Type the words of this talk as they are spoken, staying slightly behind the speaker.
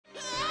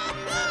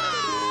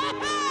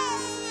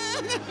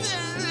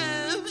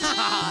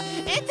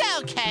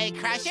Okay,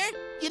 Crusher,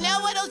 you know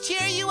what'll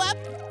cheer you up?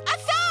 A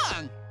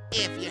song!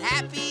 If you're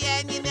happy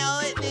and you know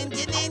it,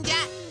 Ninja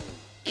Ninja.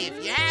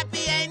 If you're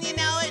happy and you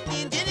know it,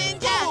 Ninja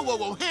Ninja. Whoa, whoa,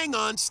 whoa, hang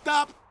on,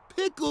 stop.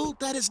 Pickle,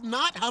 that is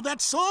not how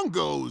that song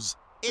goes.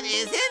 It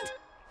isn't?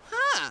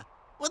 Huh.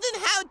 Well, then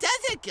how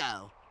does it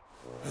go?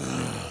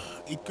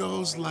 It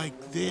goes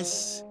like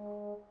this.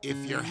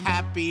 If you're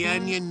happy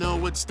and you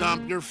know it,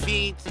 stomp your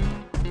feet.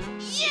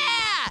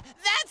 Yeah!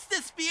 That's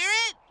the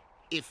spirit!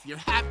 If you're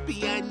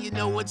happy and you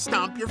know it,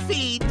 stomp your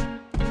feet.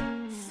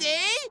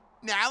 See?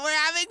 Now we're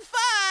having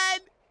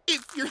fun!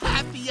 If you're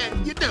happy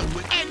and you know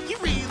it, and you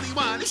really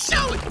want to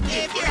show it.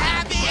 If you're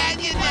happy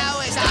and you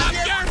know it, stomp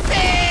your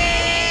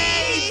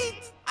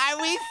feet!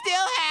 Are we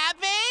still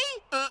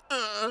happy?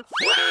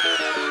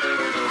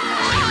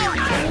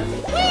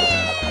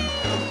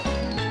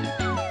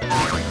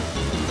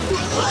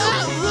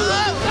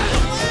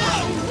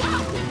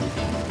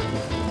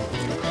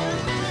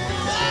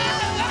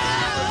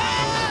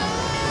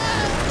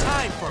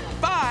 Time for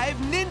 5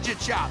 ninja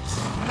chops.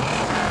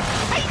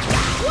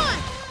 1,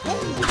 2,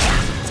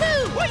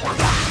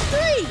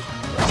 3,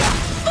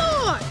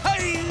 4, 5!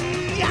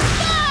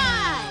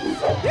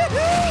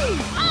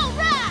 All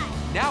right!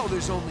 Now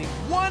there's only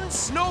 1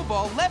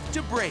 snowball left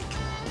to break.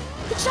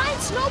 The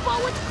giant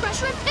snowball with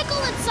Crusher and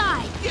Pickle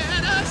inside! Get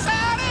us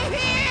out of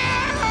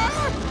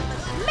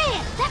here!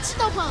 Man, that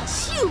snowball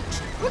is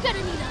huge! We're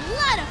gonna need a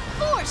lot of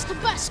force to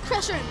bust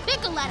Crusher and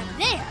Pickle out of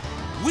there!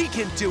 We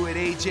can do it,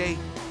 AJ,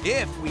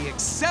 if we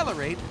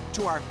accelerate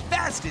to our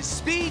fastest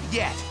speed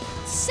yet.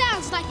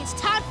 Sounds like it's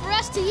time for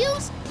us to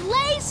use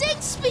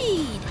blazing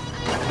speed!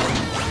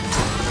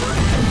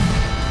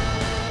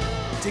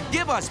 To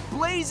give us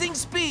blazing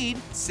speed,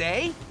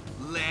 say,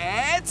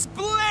 let's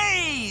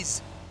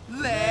blaze!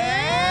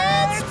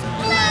 Let's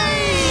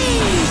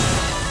blaze!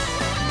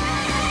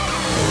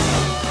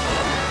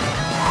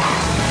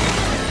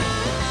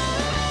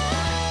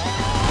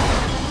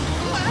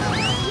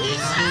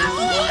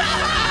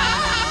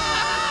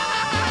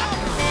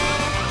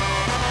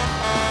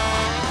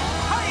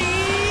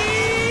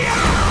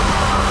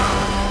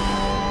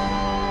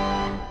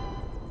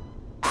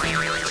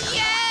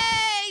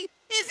 Yay!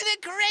 Isn't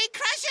it great,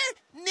 Crusher?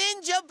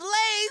 Ninja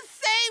Blaze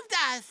saved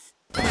us!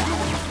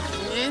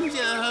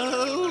 Ninja!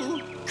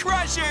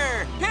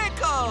 Crusher!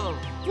 Pickle!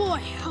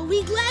 Boy, are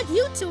we glad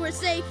you two are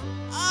safe!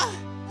 Oh,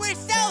 we're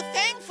so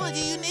thankful to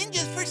you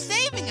ninjas for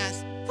saving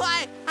us.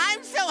 Why,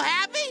 I'm so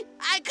happy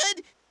I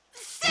could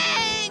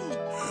sing!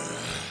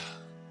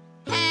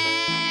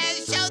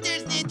 Head,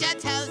 shoulders, ninja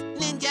toes,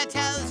 ninja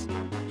toes.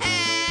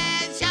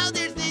 Head,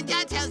 shoulders,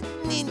 ninja toes,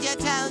 ninja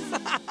toes.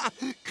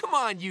 Come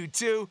on, you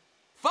two.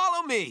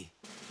 Follow me.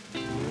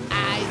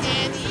 Eyes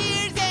and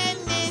ears and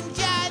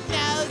ninja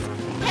nose.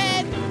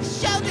 Head,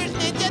 shoulders,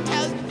 ninja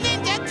toes,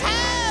 ninja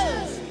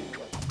toes.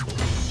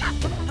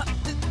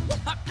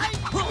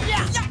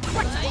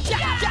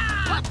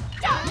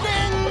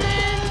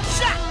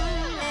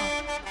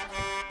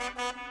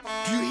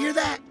 Do you hear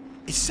that?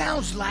 It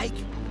sounds like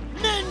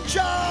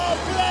Ninja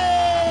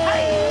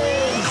Blaze!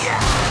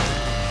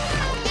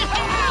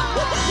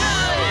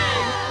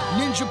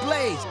 Ninja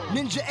Blaze,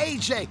 Ninja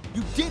AJ,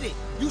 you did it!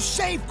 You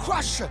saved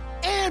Crusher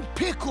and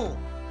Pickle!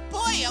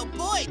 Boy, oh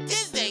boy,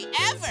 did they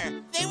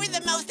ever! They were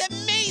the most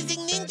amazing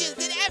ninjas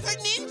that ever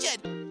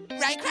ninja'd.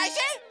 Right,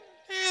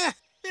 Crusher?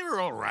 They were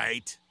all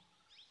right.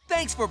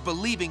 Thanks for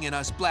believing in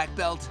us, Black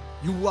Belt.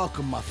 You're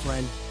welcome, my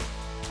friend.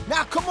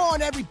 Now, come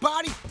on,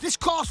 everybody. This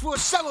calls for a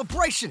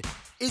celebration.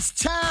 It's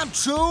time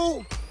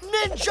to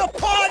Ninja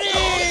Party!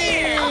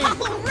 All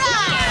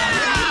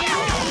right!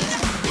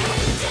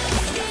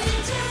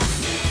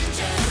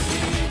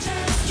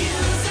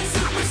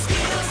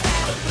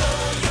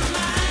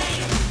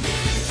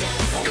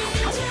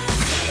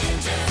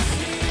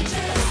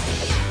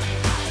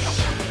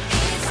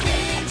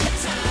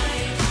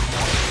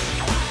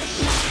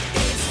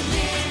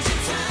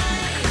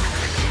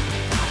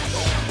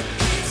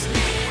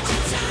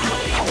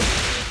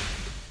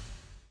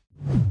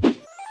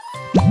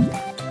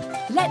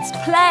 Let's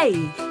play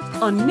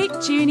on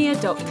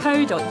nickjr.co.uk.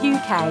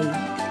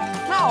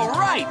 All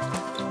right,